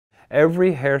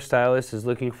Every hairstylist is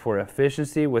looking for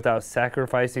efficiency without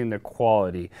sacrificing the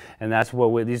quality, and that's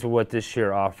what this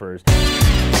shear offers.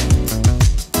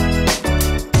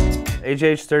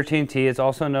 HH13T is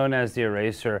also known as the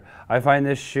eraser. I find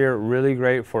this shear really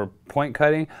great for point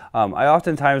cutting. I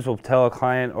oftentimes will tell a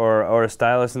client or a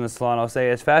stylist in the salon, I'll say,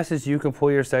 as fast as you can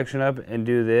pull your section up and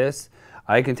do this,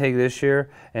 I can take this shear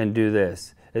and do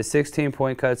this. It's 16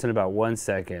 point cuts in about 1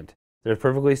 second. They're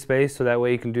perfectly spaced, so that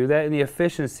way you can do that. And the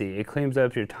efficiency, it cleans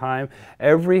up your time.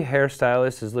 Every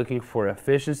hairstylist is looking for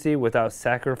efficiency without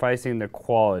sacrificing the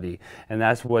quality, and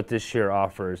that's what this shear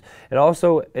offers. It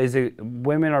also is,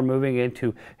 women are moving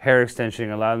into hair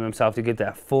extension, allowing themselves to get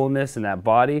that fullness in that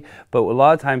body, but a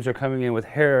lot of times they're coming in with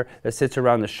hair that sits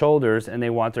around the shoulders and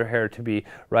they want their hair to be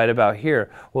right about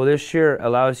here. Well, this shear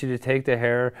allows you to take the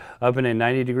hair up in a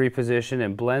 90-degree position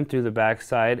and blend through the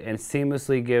backside and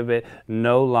seamlessly give it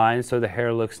no lines, so the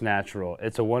hair looks natural.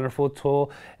 It's a wonderful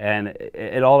tool, and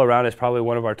it all around is probably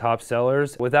one of our top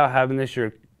sellers. Without having this,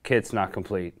 your kit's not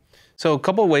complete. So a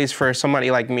couple ways for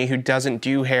somebody like me who doesn't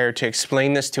do hair to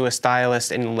explain this to a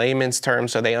stylist in layman's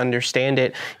terms so they understand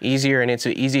it easier and it's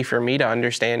easy for me to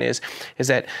understand is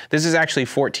that this is actually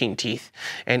 14 teeth,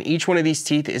 and each one of these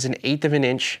teeth is 1/8 of an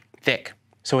inch thick.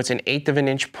 So it's 1/8 of an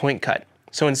inch point cut.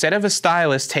 So instead of a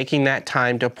stylist taking that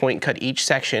time to point cut each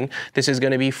section, this is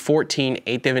going to be 14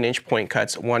 1/8 of an inch point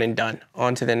cuts, one and done,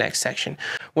 on to the next section.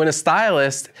 When a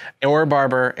stylist or a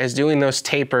barber is doing those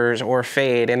tapers or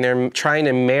fade and they're trying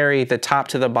to marry the top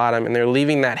to the bottom and they're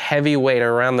leaving that heavy weight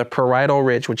around the parietal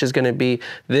ridge, which is going to be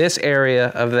this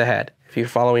area of the head, if you're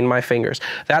following my fingers,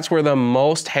 that's where the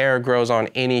most hair grows on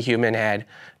any human head.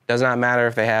 Does not matter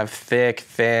if they have thick,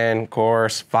 thin,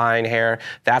 coarse, fine hair.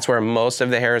 That's where most of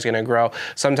the hair is going to grow.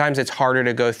 Sometimes it's harder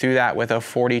to go through that with a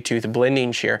 40-tooth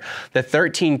blending shear. The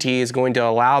 13T is going to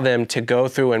allow them to go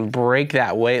through and break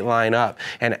that weight line up.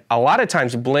 And a lot of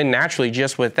times blend naturally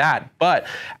just with that. But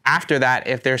after that,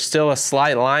 if there's still a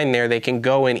slight line there, they can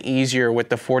go in easier with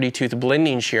the 40-tooth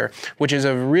blending shear, which is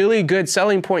a really good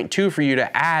selling point too for you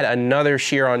to add another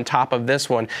shear on top of this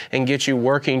one and get you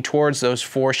working towards those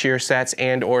 4 shear sets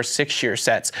and or 6 shear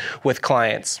sets with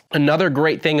clients. Another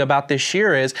great thing about this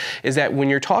shear is that when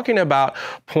you're talking about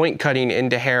point cutting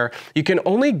into hair, you can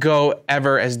only go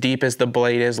ever as deep as the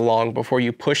blade is long before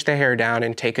you push the hair down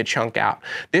and take a chunk out.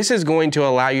 This is going to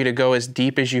allow you to go as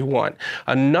deep as you want.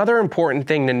 Another important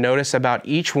thing to notice about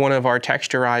each one of our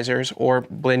texturizers or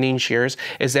blending shears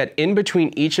is that in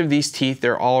between each of these teeth,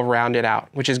 they're all rounded out,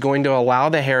 which is going to allow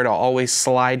the hair to always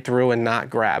slide through and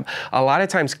not grab. A lot of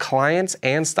times clients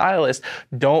and stylists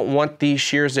don't want these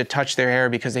shears to touch their hair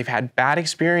because they've had bad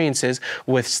experiences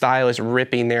with stylists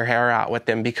ripping their hair out with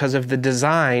them because of the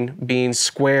design being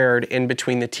squared in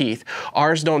between the teeth.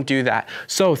 Ours don't do that.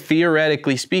 So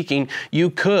theoretically speaking, you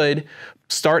could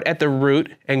start at the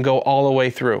root and go all the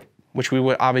way through, which we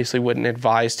obviously wouldn't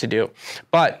advise to do.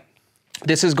 But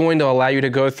this is going to allow you to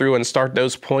go through and start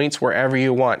those points wherever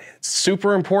you want. It's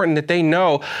super important that they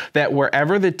know that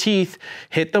wherever the teeth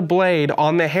hit the blade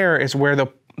on the hair is where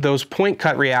those point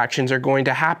cut reactions are going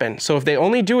to happen. So if they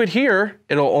only do it here,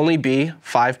 it'll only be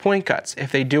 5 point cuts.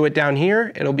 If they do it down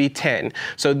here, it'll be 10.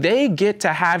 So they get to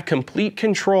have complete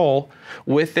control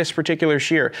with this particular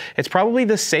shear. It's probably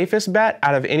the safest bet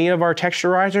out of any of our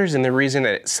texturizers, and the reason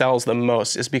that it sells the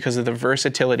most is because of the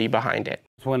versatility behind it.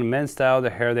 When men style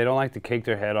their hair, they don't like to cake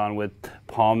their head on with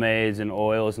pomades and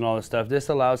oils and all this stuff. This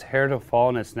allows hair to fall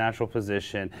in its natural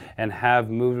position and have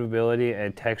movability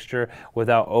and texture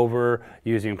without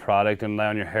overusing product and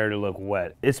allowing your hair to look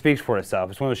wet. It speaks for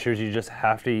itself. It's one of those shears you just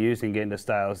have to use and get into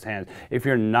stylist hands. If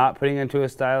you're not putting it into a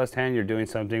stylist hand, you're doing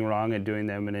something wrong and doing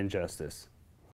them an injustice.